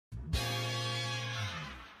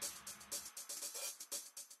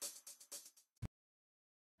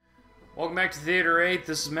Welcome back to Theater 8.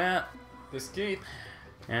 This is Matt. This Keith.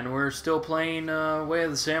 And we're still playing Way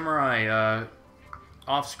of the Samurai.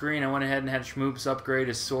 Off screen, I went ahead and had Schmoops upgrade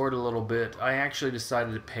his sword a little bit. I actually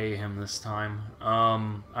decided to pay him this time.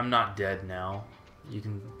 I'm not dead now.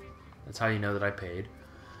 That's how you know that I paid.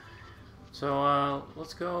 So,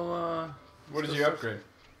 let's go, what did you upgrade?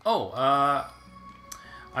 Oh,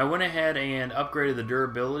 I went ahead and upgraded the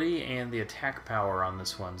durability and the attack power on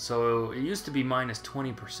this one. So, it used to be minus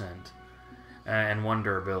 20% and 1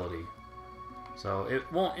 durability. So, it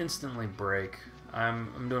won't instantly break.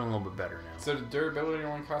 I'm doing a little bit better now. So the durability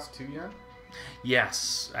only costs 2 yen?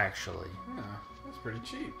 Yes, actually. Yeah, that's pretty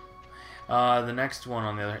cheap. The next one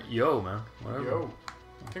on the other... Yo, man. Whatever. Yo.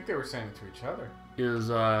 I think they were saying it to each other. Is,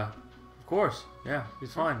 of course. Yeah,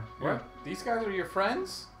 he's fine. What? Yeah. These guys are your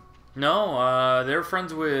friends? No, they're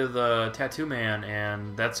friends with Tattoo Man,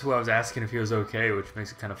 and that's who I was asking if he was okay, which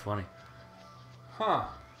makes it kind of funny. Huh.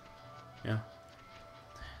 Yeah.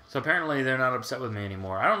 So apparently they're not upset with me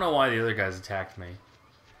anymore. I don't know why the other guys attacked me.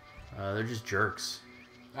 They're just jerks.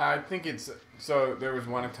 I think it's... So there was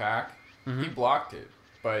one attack. Mm-hmm. He blocked it,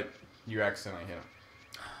 but you accidentally hit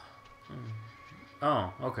him.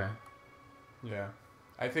 Oh, okay. Yeah.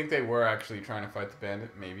 I think they were actually trying to fight the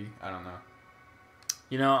bandit, maybe. I don't know.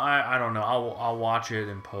 You know, I don't know. I'll watch it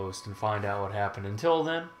in post and find out what happened. Until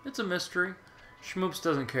then, it's a mystery. Schmoops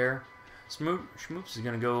doesn't care. Schmoops is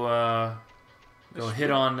gonna go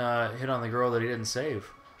hit on the girl that he didn't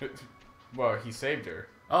save. Well, he saved her.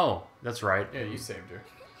 Oh, that's right. Yeah, you saved her.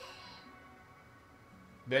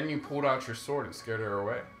 Then you pulled out your sword and scared her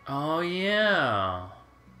away. Oh yeah.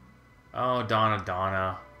 Oh,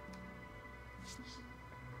 Donna.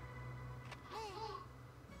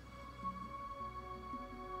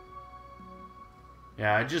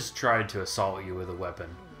 Yeah, I just tried to assault you with a weapon.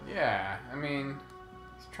 Yeah, I mean,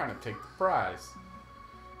 he's trying to take the prize.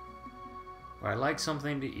 I'd like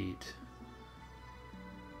something to eat.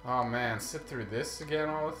 Oh man, sit through this again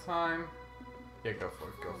all the time? Yeah, go for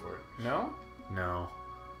it. No? No.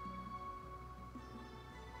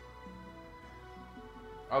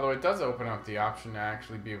 Although it does open up the option to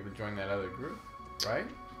actually be able to join that other group, right?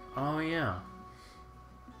 Oh yeah.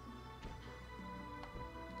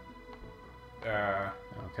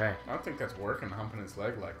 Okay. I don't think that's working, humping his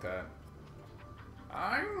leg like that.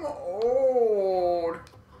 I'm old.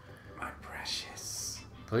 My precious.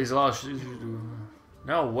 Please allow...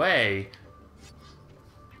 No way.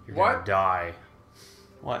 You're What? gonna die.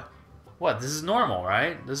 What? What? This is normal,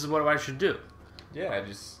 right? This is what I should do. Yeah,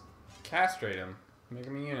 just castrate him. Make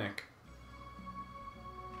him a eunuch.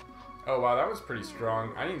 Oh, wow, that was pretty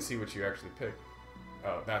strong. I didn't see what you actually picked.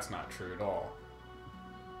 Oh, that's not true at all.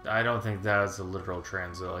 I don't think that was a literal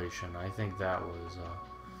translation. I think that was...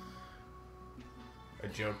 A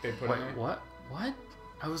joke they put Wait, in there? what? What?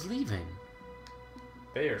 I was leaving.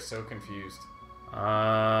 They are so confused.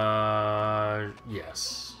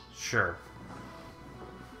 Yes. Sure.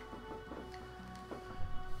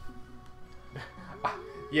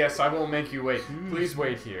 Yes, I will make you wait. Please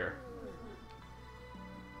wait here.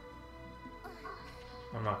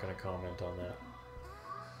 I'm not going to comment on that.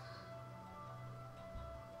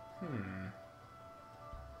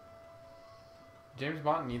 James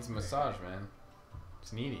Bond needs a massage, man.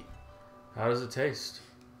 It's needy. How does it taste?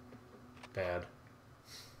 Bad.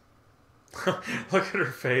 Look at her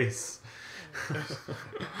face.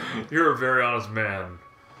 You're a very honest man.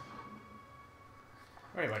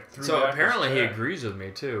 Wait, like through So that apparently he chair. agrees with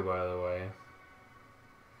me too, by the way.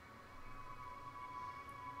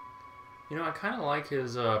 You know, I kind of like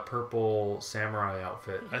his purple samurai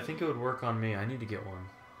outfit. I think it would work on me. I need to get one.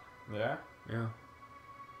 Yeah? Yeah.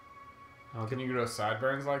 Can you grow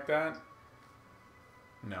sideburns like that?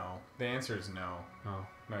 No. The answer is no. Oh.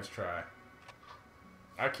 Nice try.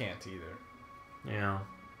 I can't either. Yeah.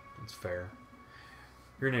 That's fair.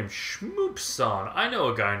 Your name's Schmoops-san. I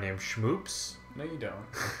know a guy named Schmoops. No, you don't.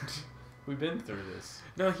 We've been through this.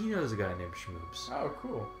 No, he knows a guy named Schmoops. Oh,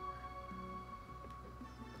 cool.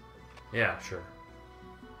 Yeah, sure.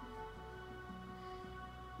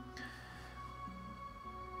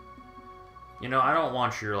 You know, I don't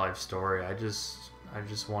want your life story. I just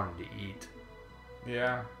wanted to eat.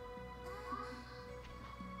 Yeah.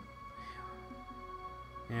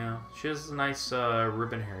 Yeah, she has a nice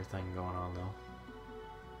ribbon hair thing going on though.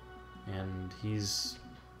 And he's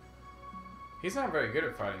He's not very good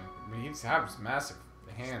at fighting. I mean, he has massive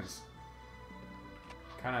hands.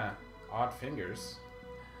 Kind of odd fingers.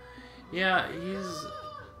 yeah,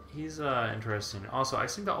 he's interesting. Also, I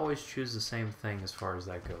seem to always choose the same thing as far as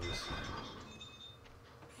that goes.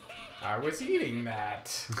 I was eating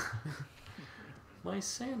that. My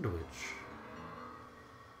sandwich.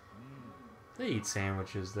 They eat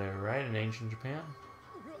sandwiches there, right? In ancient Japan?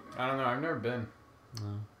 I don't know. I've never been.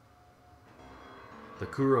 No. The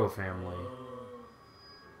Kuro family.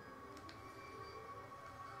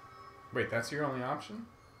 Wait, that's your only option?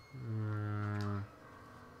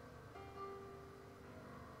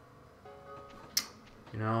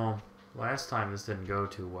 You know, last time this didn't go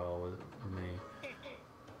too well with me.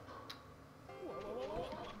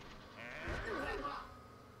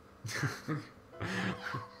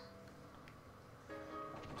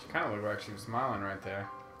 She kind of looked like she was smiling right there.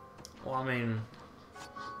 Well, I mean,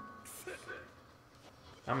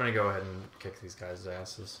 I'm gonna go ahead and kick these guys'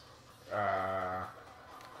 asses.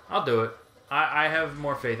 I'll do it. I have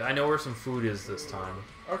more faith. I know where some food is this time.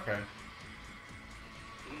 Okay.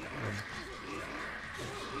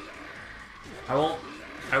 I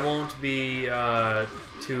won't be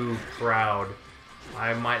too proud.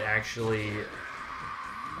 I might actually,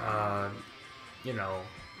 you know,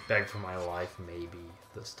 beg for my life maybe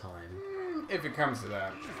this time. If it comes to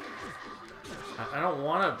that. I don't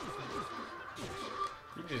want to.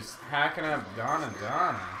 You're just hacking up Donna.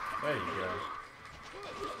 There you go.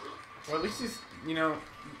 Well, at least he's, you know,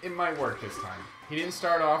 it might work this time. He didn't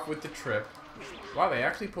start off with the trip. Wow, they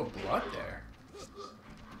actually put blood there.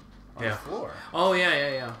 On the floor. Oh,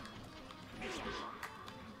 yeah.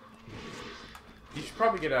 You should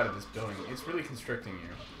probably get out of this building. It's really constricting you.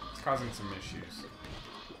 It's causing some issues.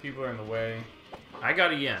 People are in the way. I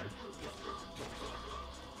got a yen.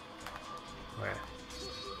 Okay.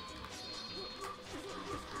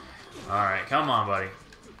 Alright, come on, buddy.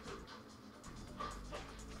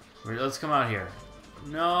 Let's come out here.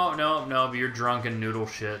 No, but you're drunken noodle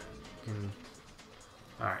shit.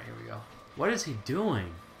 Alright, here we go. What is he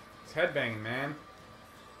doing? He's headbanging, man.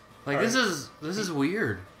 Like, this is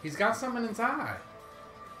weird. He's got something in his eye.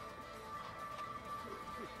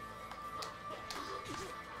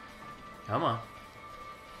 Come on.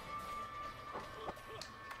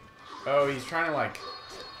 Oh, he's trying to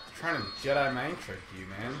Jedi mind trick you,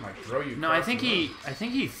 man. Like throw you. No, I think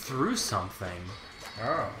he threw something.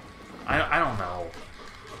 Oh. I don't know.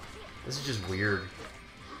 This is just weird.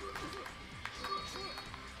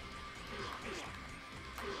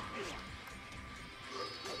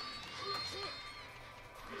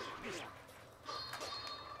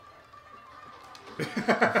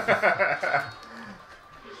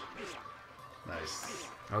 Nice.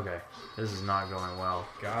 Okay, this is not going well.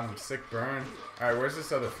 Got him. Sick burn. Alright, where's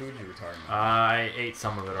this other food you were talking about? I ate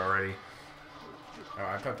some of it already. Oh,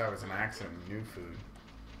 I thought that was an accident. New food.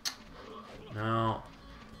 No.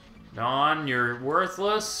 Dawn, you're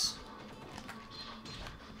worthless.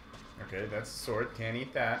 Okay, that's a sword. Can't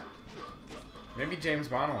eat that. Maybe James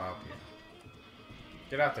Bond will help you.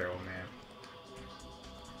 Get out there, old man.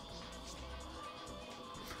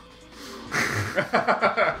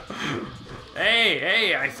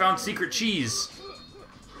 Hey, I found secret cheese.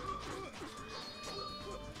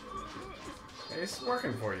 Hey, it's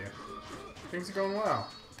working for you. Things are going well.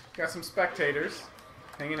 Got some spectators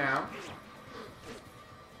hanging out.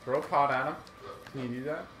 Throw a pot at them. Can you do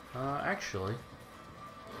that? Actually.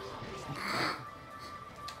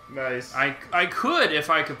 Nice. I could if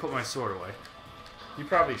I could put my sword away. You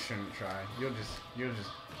probably shouldn't try. You'll just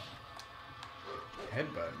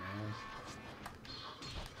headbutt, man.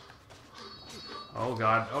 Oh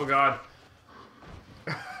god.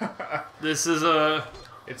 This is a...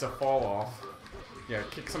 It's a fall off. Yeah,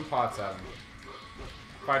 kick some pots at him.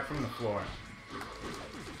 Fight from the floor.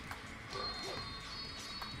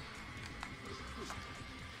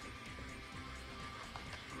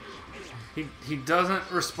 He doesn't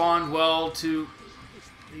respond well to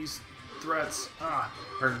these threats.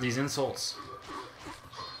 Or these insults.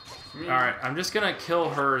 Alright, I'm just gonna kill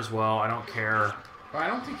her as well. I don't care. Well, I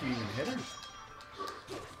don't think you even hit her.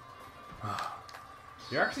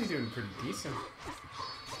 You're actually doing pretty decent.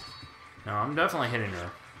 No, I'm definitely hitting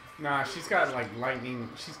her. Nah, she's got like lightning.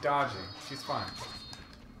 She's dodging. She's fine.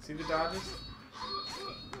 See the dodges?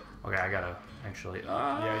 Okay, I gotta actually...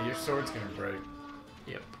 yeah, your sword's gonna break.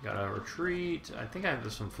 Yep, gotta retreat. I think I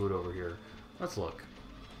have some food over here. Let's look.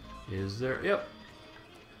 Is there... Yep.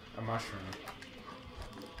 A mushroom.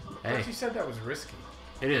 Hey. But you said that was risky.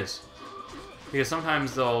 It is. Because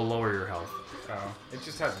sometimes they'll lower your health. Oh, it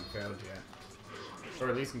just hasn't failed yet. Or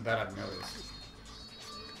at least that I've noticed.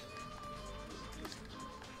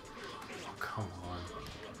 Oh, come on.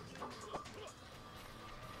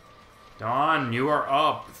 Dawn, you are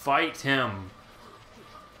up. Fight him.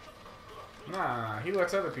 Nah, he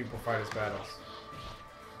lets other people fight his battles.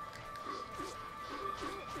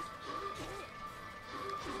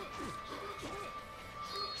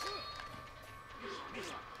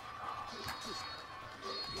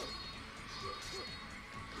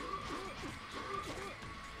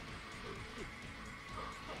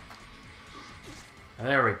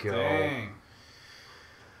 There we go. Dang.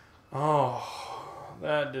 Oh,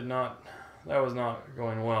 that was not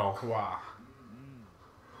going well. Wow.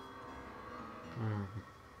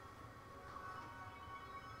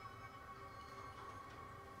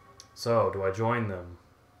 So, do I join them?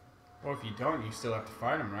 Well, if you don't, you still have to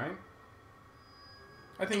fight him, right?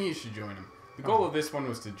 I think you should join him. The goal of this one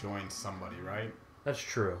was to join somebody, right? That's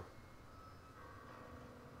true.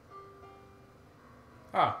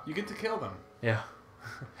 Ah, you get to kill them. Yeah.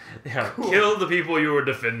 Yeah, Cool. Kill the people you were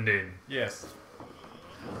defending. Yes.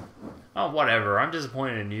 Oh, whatever. I'm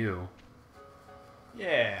disappointed in you.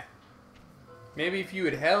 Yeah. Maybe if you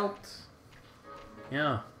had helped.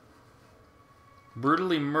 Yeah.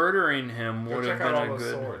 Brutally murdering him Go would have check out been all a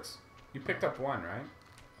those good... swords. You picked up one, right?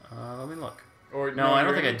 Let me look. Or No, I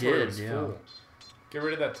don't your think I inventory did, was yeah. full. Get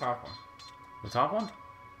rid of that top one. The top one?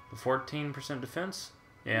 The 14% defense?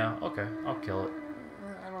 Yeah, okay. I'll kill it.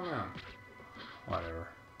 I don't know. Whatever.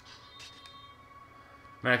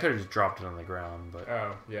 I mean, I could have just dropped it on the ground, but...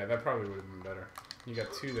 Oh, yeah, that probably would have been better. You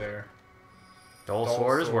got two there. Dull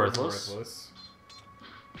sword is worthless.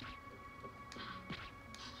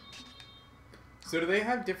 So do they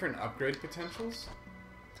have different upgrade potentials?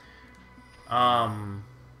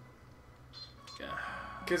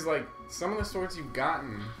 Because, like, some of the swords you've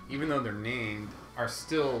gotten, even though they're named, are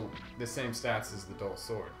still the same stats as the dull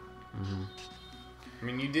sword. Mm-hmm. I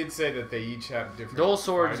mean, you did say that they each have different Dull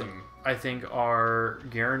swords, fighting. I think, are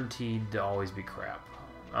guaranteed to always be crap.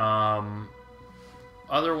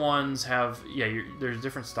 Other ones have... Yeah, there's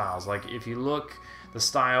different styles. Like, if you look... The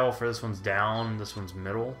style for this one's down, this one's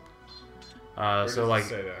middle. Where So, does it like,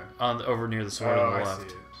 say that? over near the sword on the I left. see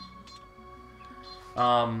it.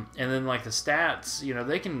 And then like the stats, you know,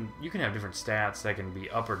 you can have different stats that can be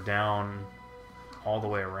up or down all the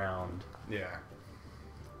way around. Yeah.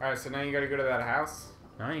 Alright, so now you gotta go to that house.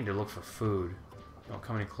 Now I need to look for food. Don't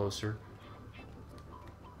come any closer.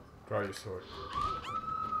 Draw your sword.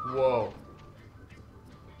 Whoa.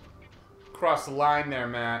 Cross the line there,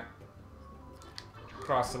 Matt.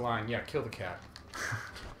 Cross the line. Yeah, kill the cat.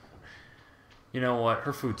 You know what?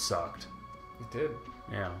 Her food sucked. It did.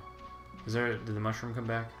 Yeah. Did the mushroom come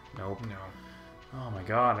back? Nope. No. Oh my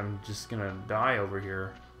god, I'm just gonna die over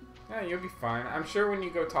here. Yeah, you'll be fine. I'm sure when you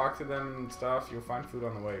go talk to them and stuff, you'll find food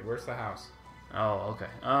on the way. Where's the house? Oh, okay.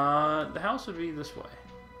 The house would be this way.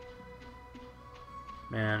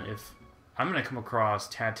 Man, if I'm gonna come across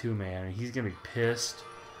Tattoo Man and he's gonna be pissed.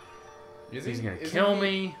 He's gonna kill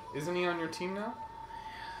me. Isn't he on your team now?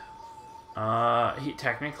 He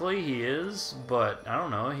technically he is, but I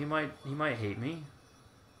don't know. He might hate me.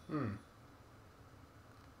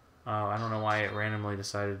 I don't know why it randomly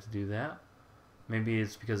decided to do that. Maybe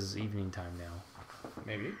it's because it's evening time now.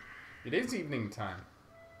 Maybe. It is evening time.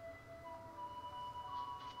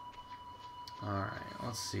 Alright,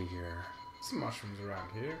 let's see here. Some mushrooms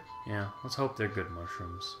around here. Yeah, let's hope they're good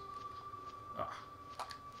mushrooms. Oh.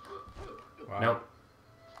 Wow. Nope.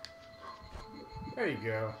 There you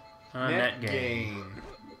go. Net gain.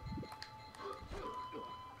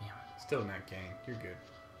 Still net gain. You're good.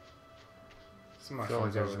 Some I feel like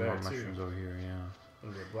mushrooms there's over more there too. mushrooms over here, yeah.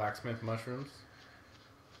 Those are blacksmith mushrooms.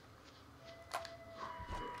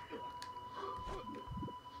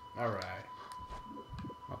 Alright.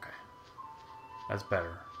 Okay. That's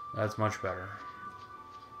better. That's much better.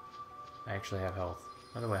 I actually have health.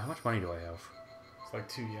 By the way, how much money do I have? It's like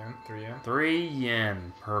 2 yen, 3 yen. 3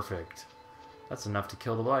 yen. Perfect. That's enough to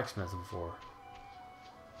kill the blacksmith before.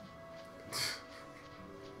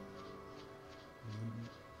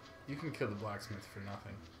 You can kill the blacksmith for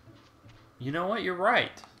nothing. You know what? You're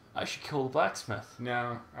right. I should kill the blacksmith.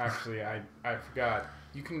 No, actually, I forgot.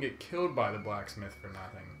 You can get killed by the blacksmith for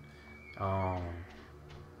nothing. Oh.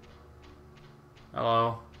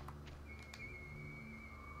 Hello.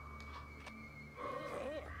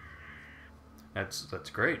 That's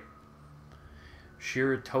great.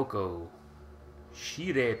 Shiretoko.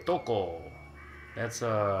 Shiretoko. That's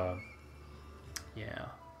yeah.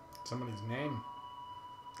 Somebody's name.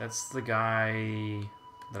 That's the guy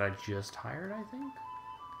that I just hired, I think.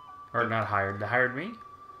 Or not hired, that hired me.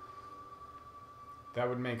 That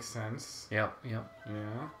would make sense. Yep. Yeah.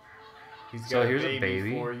 He's So got here's a a baby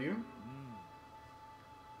baby. for you.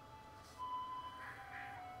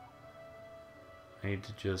 I need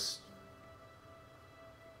to just...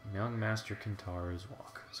 Young Master Kintara's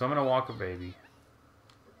walk. So I'm going to walk a baby.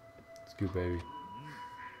 Let's go, baby.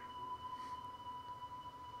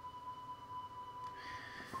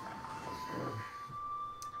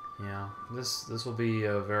 Yeah, this will be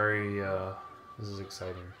a very, this is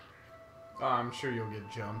exciting. Oh, I'm sure you'll get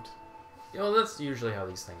jumped. You know, that's usually how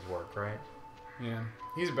these things work, right? Yeah.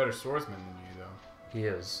 He's a better swordsman than you, though. He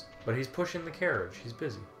is. But he's pushing the carriage. He's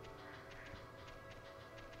busy.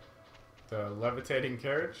 The levitating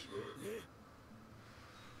carriage?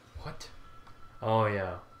 What? Oh,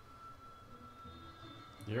 yeah.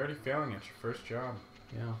 You're already failing at your first job.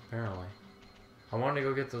 Yeah, apparently. I wanted to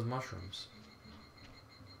go get those mushrooms.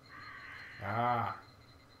 Ah.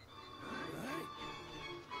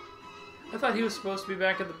 I thought he was supposed to be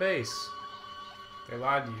back at the base. They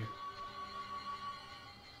lied to you.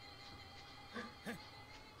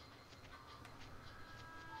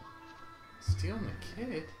 Stealing the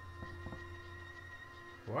kid?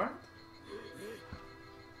 What?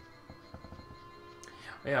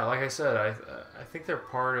 Yeah, like I said, I think they're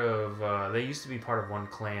part of... they used to be part of one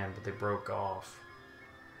clan, but they broke off.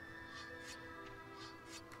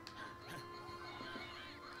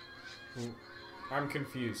 I'm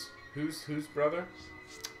confused. Who's brother?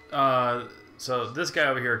 So this guy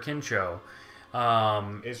over here, Kincho,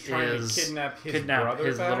 Is trying to kidnap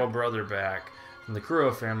his little brother back from the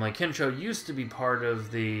Kuro family. Kincho used to be part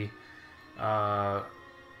of the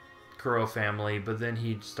Kuro family, but then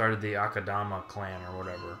he started the Akadama clan or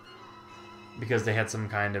whatever because they had some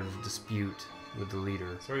kind of dispute with the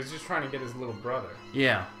leader. So he's just trying to get his little brother.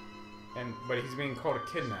 Yeah. But he's being called a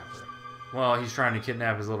kidnapper. Well, he's trying to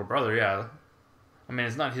kidnap his little brother, yeah. I mean,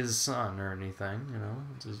 it's not his son or anything, you know.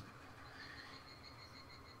 It's his...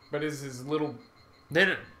 But is his little...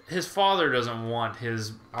 His father doesn't want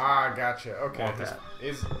his... Ah, gotcha. Okay. Want that.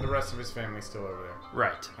 Is the rest of his family still over there?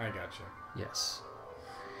 Right. I gotcha. Yes.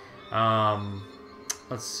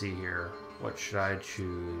 Let's see here. What should I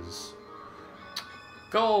choose?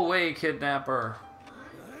 Go away, kidnapper.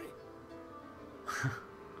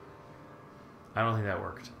 I don't think that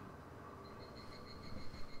worked.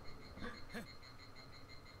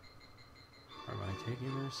 Am I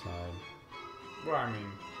taking their side? Well, I mean,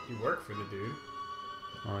 you work for the dude.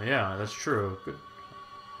 Oh yeah, that's true.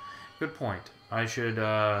 Good point. I should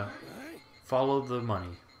follow the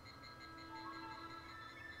money.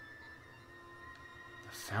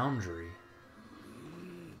 The foundry.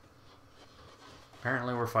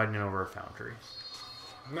 Apparently we're fighting over a foundry.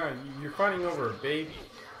 No, you're fighting over a baby.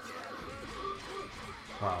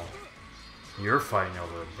 Wow. You're fighting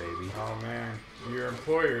over a baby. Oh man, your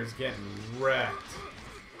employer is getting wrecked.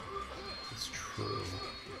 It's true.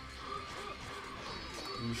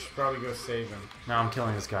 You should probably go save him. No, I'm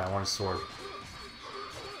killing this guy. I want his sword.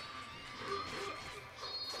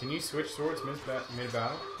 Can you switch swords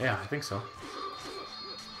mid-battle? Yeah, I think so.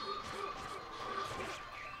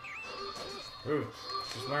 Ooh,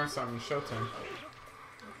 just learned something. Showtime.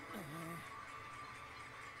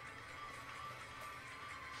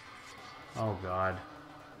 Oh god.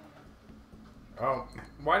 Oh,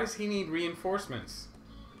 why does he need reinforcements?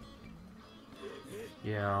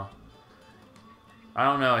 Yeah. I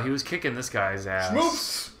don't know. He was kicking this guy's ass.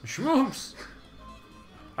 Schmoops! Schmoops!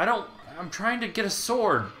 I'm trying to get a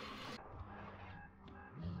sword.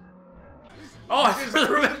 Oh, I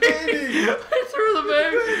threw the baby! I threw the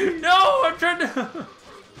baby! No, I'm trying to...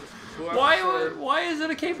 Why is it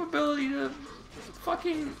a capability to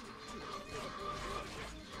fucking...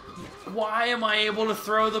 Why am I able to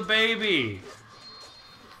throw the baby?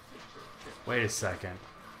 Wait a second.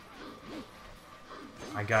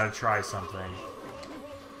 I gotta try something.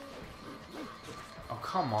 Oh,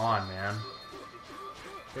 come on, man.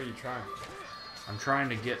 What are you trying? I'm trying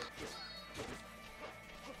to get...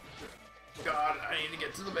 God, I need to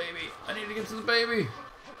get to the baby. I need to get to the baby.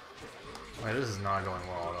 Wait, this is not going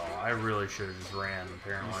well at all. I really should have just ran,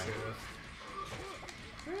 apparently. You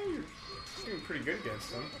should have. You're doing pretty good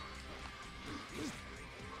against him.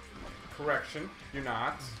 Correction, you're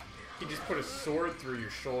not. He just put a sword through your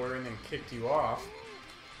shoulder and then kicked you off.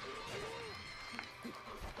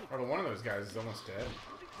 Although one of those guys is almost dead.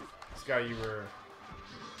 This guy you were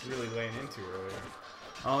really laying into earlier.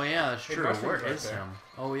 Oh yeah, that's Hey, true. mushrooms Where right is there. him?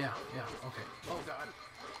 Oh yeah, okay. Oh god.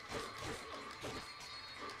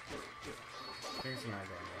 Things are not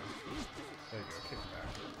going well. There you go, kick it back.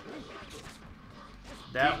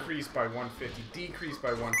 That Decrease by 150. Decrease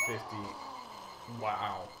by 150.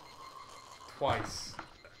 Wow. Twice.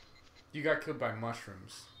 You got killed by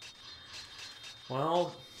mushrooms.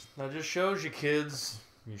 Well, that just shows you, kids.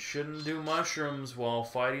 You shouldn't do mushrooms while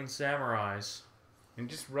fighting samurais. And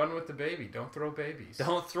just run with the baby. Don't throw babies.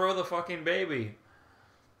 Don't throw the fucking baby.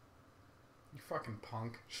 You fucking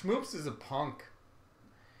punk. Schmoops is a punk.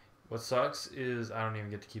 What sucks is I don't even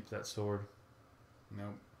get to keep that sword.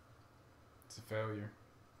 Nope. It's a failure.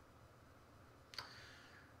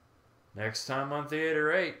 Next time on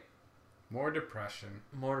Theater 8. More depression.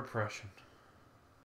 More depression.